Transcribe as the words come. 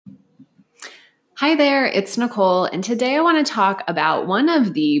Hi there, it's Nicole, and today I want to talk about one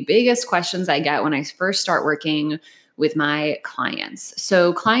of the biggest questions I get when I first start working with my clients.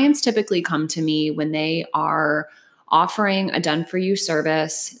 So, clients typically come to me when they are offering a done for you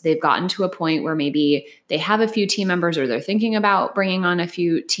service. They've gotten to a point where maybe they have a few team members or they're thinking about bringing on a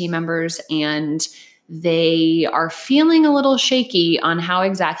few team members, and they are feeling a little shaky on how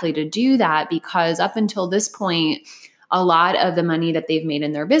exactly to do that because up until this point, a lot of the money that they've made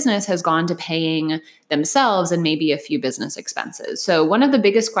in their business has gone to paying themselves and maybe a few business expenses. So, one of the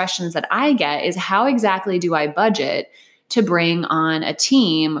biggest questions that I get is how exactly do I budget to bring on a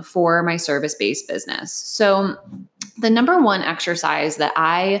team for my service based business? So, the number one exercise that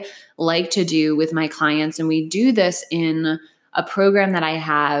I like to do with my clients, and we do this in a program that I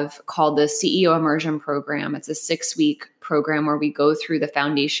have called the CEO Immersion Program. It's a 6-week program where we go through the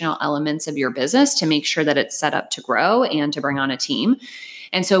foundational elements of your business to make sure that it's set up to grow and to bring on a team.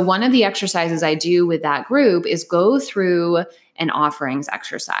 And so one of the exercises I do with that group is go through an offerings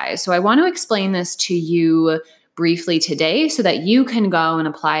exercise. So I want to explain this to you briefly today so that you can go and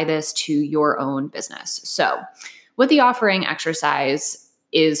apply this to your own business. So what the offering exercise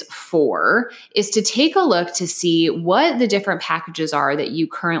is to take a look to see what the different packages are that you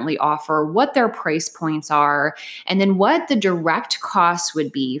currently offer, what their price points are, and then what the direct costs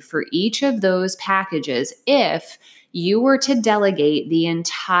would be for each of those packages if you were to delegate the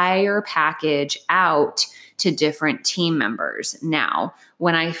entire package out to different team members. Now,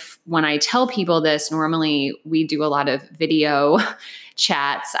 when I tell people this, normally we do a lot of video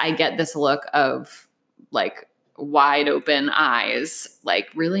chats. I get this look of like wide open eyes, like,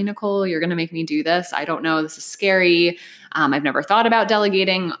 really, Nicole, you're going to make me do this? I don't know. This is scary. I've never thought about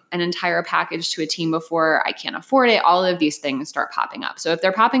delegating an entire package to a team before. I can't afford it. All of these things start popping up. So if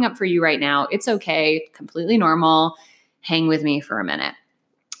they're popping up for you right now, it's okay. Completely normal. Hang with me for a minute.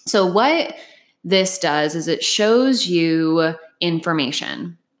 So what this does is it shows you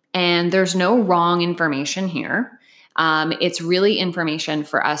information, and there's no wrong information here. It's really information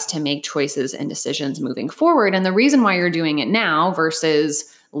for us to make choices and decisions moving forward. And the reason why you're doing it now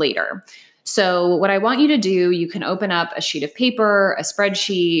versus later. So what I want you to do, you can open up a sheet of paper, a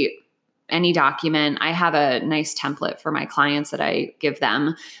spreadsheet, any document. I have a nice template for my clients that I give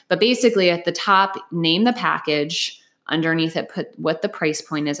them. But basically at the top, name the package. Underneath it, put what the price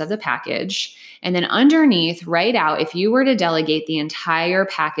point is of the package. And then underneath, write out, if you were to delegate the entire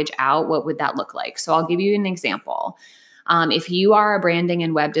package out, what would that look like? So I'll give you an example. If you are a branding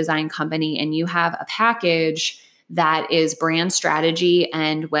and web design company and you have a package that is brand strategy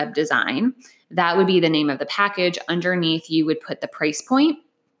and web design, that would be the name of the package. Underneath, you would put the price point.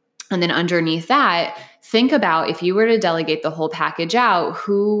 And then underneath that, think about if you were to delegate the whole package out,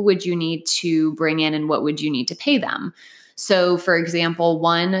 who would you need to bring in and what would you need to pay them? So for example,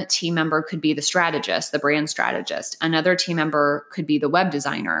 one team member could be the strategist, the brand strategist. Another team member could be the web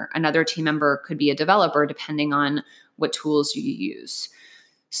designer. Another team member could be a developer, depending on what tools you use.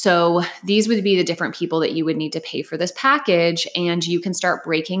 So these would be the different people that you would need to pay for this package. And you can start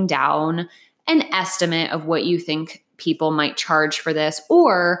breaking down an estimate of what you think people might charge for this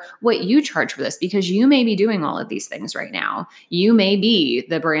or what you charge for this, because you may be doing all of these things right now. You may be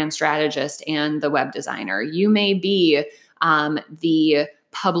the brand strategist and the web designer. You may be the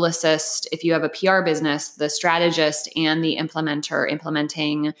publicist, if you have a PR business, the strategist and the implementer,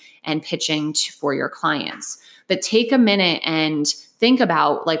 implementing and pitching for your clients. But take a minute and think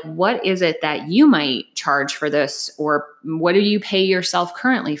about, like, what is it that you might charge for this, or what do you pay yourself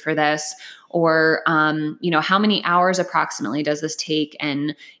currently for this? Or, how many hours approximately does this take?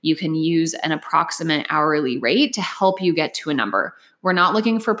 And you can use an approximate hourly rate to help you get to a number. We're not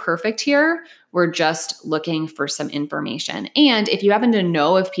looking for perfect here. We're just looking for some information. And if you happen to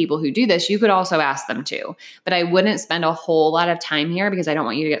know of people who do this, you could also ask them too. But I wouldn't spend a whole lot of time here because I don't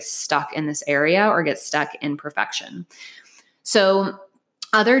want you to get stuck in this area or get stuck in perfection. So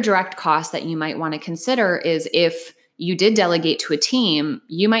other direct costs that you might want to consider is if you did delegate to a team,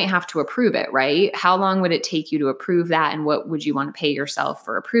 you might have to approve it, right? How long would it take you to approve that? And what would you want to pay yourself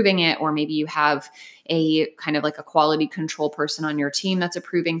for approving it? Or maybe you have a kind of like a quality control person on your team that's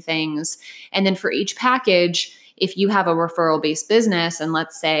approving things. And then for each package, if you have a referral-based business and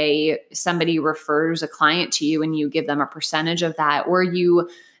let's say somebody refers a client to you and you give them a percentage of that, or you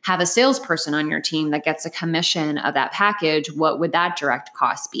have a salesperson on your team that gets a commission of that package, what would that direct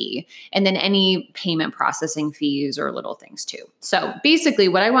cost be? And then any payment processing fees or little things too. So basically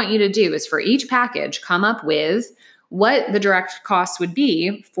what I want you to do is for each package, come up with what the direct cost would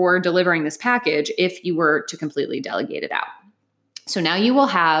be for delivering this package if you were to completely delegate it out. So now you will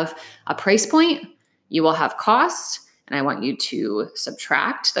have a price point, you will have costs, and I want you to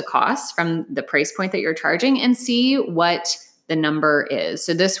subtract the cost from the price point that you're charging and see what the number is.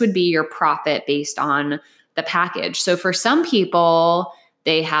 So this would be your profit based on the package. So for some people,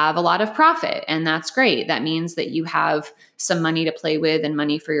 they have a lot of profit, and that's great. That means that you have some money to play with and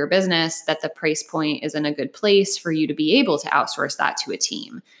money for your business, that the price point is in a good place for you to be able to outsource that to a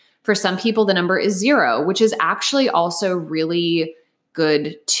team. For some people, the number is 0, which is actually also really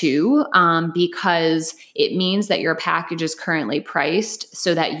good too, because it means that your package is currently priced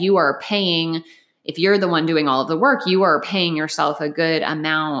so that you are paying, if you're the one doing all of the work, you are paying yourself a good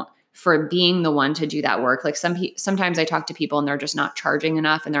amount for being the one to do that work. Like sometimes I talk to people and they're just not charging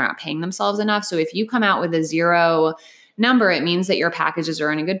enough and they're not paying themselves enough. So if you come out with a 0 number, it means that your packages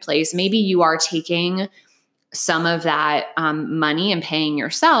are in a good place. Maybe you are taking some of that money and paying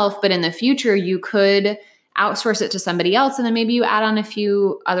yourself, but in the future you could outsource it to somebody else. And then maybe you add on a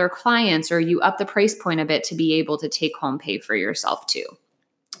few other clients, or you up the price point a bit to be able to take home pay for yourself too.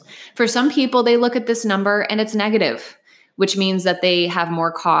 For some people, they look at this number and it's negative, which means that they have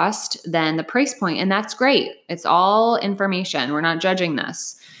more cost than the price point. And that's great. It's all information. We're not judging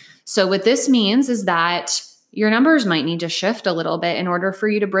this. So what this means is that your numbers might need to shift a little bit in order for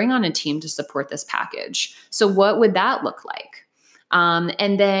you to bring on a team to support this package. So what would that look like?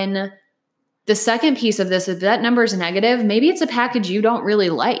 And then the second piece of this, if that number is negative, maybe it's a package you don't really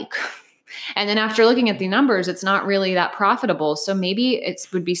like. And then after looking at the numbers, it's not really that profitable. So maybe it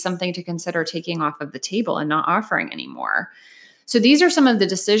would be something to consider taking off of the table and not offering anymore. So these are some of the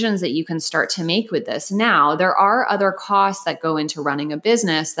decisions that you can start to make with this. Now, there are other costs that go into running a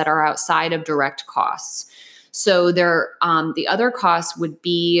business that are outside of direct costs. So the other costs would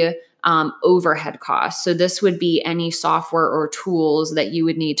be overhead costs. So this would be any software or tools that you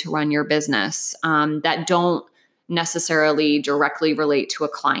would need to run your business that don't necessarily directly relate to a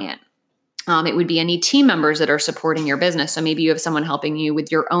client. It would be any team members that are supporting your business. So maybe you have someone helping you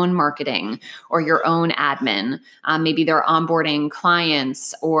with your own marketing or your own admin. Maybe they're onboarding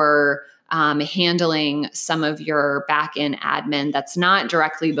clients or handling some of your back-end admin that's not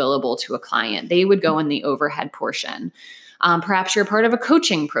directly billable to a client. They would go in the overhead portion. Perhaps you're part of a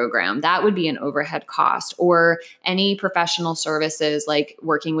coaching program. That would be an overhead cost, or any professional services like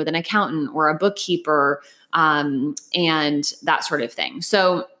working with an accountant or a bookkeeper and that sort of thing.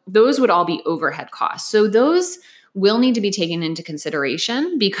 So those would all be overhead costs. So those will need to be taken into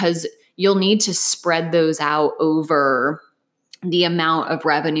consideration because you'll need to spread those out over the amount of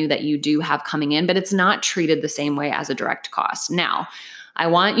revenue that you do have coming in, but it's not treated the same way as a direct cost. Now, I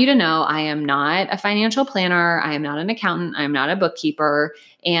want you to know I am not a financial planner. I am not an accountant. I am not a bookkeeper.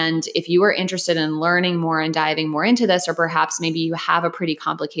 And if you are interested in learning more and diving more into this, or perhaps maybe you have a pretty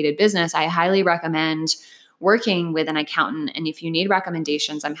complicated business, I highly recommend working with an accountant. And if you need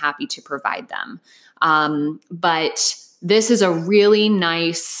recommendations, I'm happy to provide them. But this is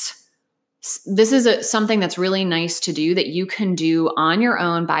something that's really nice to do that you can do on your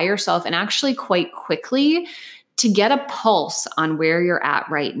own by yourself and actually quite quickly to get a pulse on where you're at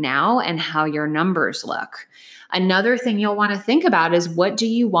right now and how your numbers look. Another thing you'll want to think about is, what do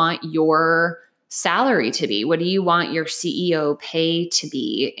you want your salary to be? What do you want your CEO pay to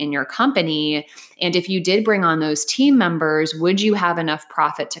be in your company? And if you did bring on those team members, would you have enough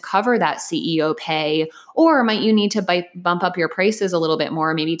profit to cover that CEO pay? Or might you need to bump up your prices a little bit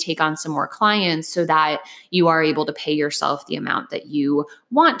more, maybe take on some more clients so that you are able to pay yourself the amount that you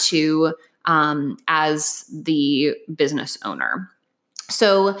want to as the business owner?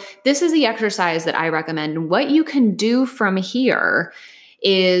 So this is the exercise that I recommend. What you can do from here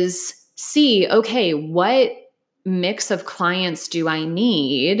is see, okay, what mix of clients do I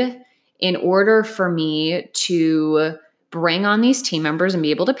need in order for me to bring on these team members and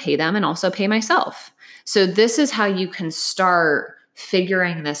be able to pay them and also pay myself? So this is how you can start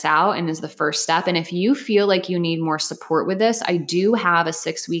figuring this out, and is the first step. And if you feel like you need more support with this, I do have a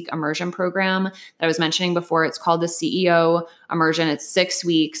 6-week immersion program that I was mentioning before. It's called the CEO Immersion. It's 6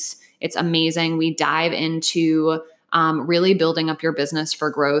 weeks. It's amazing. We dive into really building up your business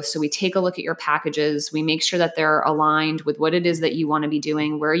for growth. So we take a look at your packages. We make sure that they're aligned with what it is that you want to be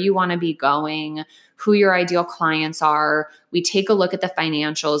doing, where you want to be going, who your ideal clients are. We take a look at the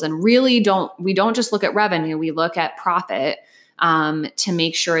financials, and really we don't just look at revenue. We look at profit to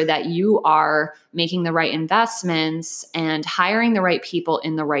make sure that you are making the right investments and hiring the right people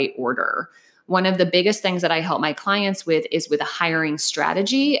in the right order. One of the biggest things that I help my clients with is with a hiring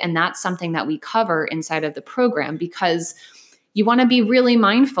strategy. And that's something that we cover inside of the program, because you want to be really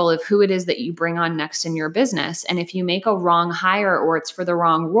mindful of who it is that you bring on next in your business. And if you make a wrong hire or it's for the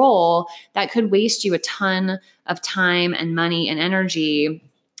wrong role, that could waste you a ton of time and money and energy.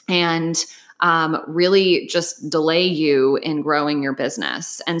 And really just delay you in growing your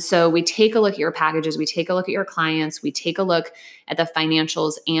business. And so we take a look at your packages, we take a look at your clients, we take a look at the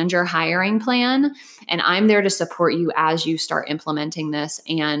financials and your hiring plan. And I'm there to support you as you start implementing this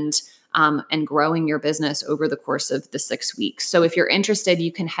and growing your business over the course of the 6 weeks. So if you're interested,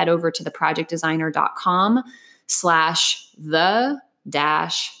 you can head over to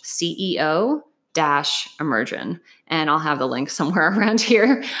theprojectdesigner.com/the-CEO-immersion. And I'll have the link somewhere around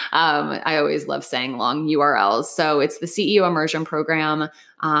here. I always love saying long URLs. So it's the CEO Immersion Program.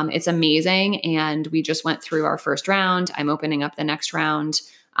 It's amazing. And we just went through our first round. I'm opening up the next round.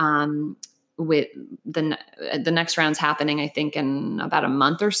 With the next round's happening, I think, in about a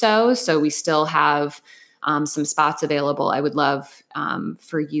month or so. So we still have some spots available. I would love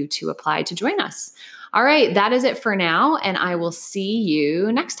for you to apply to join us. All right, that is it for now. And I will see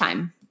you next time.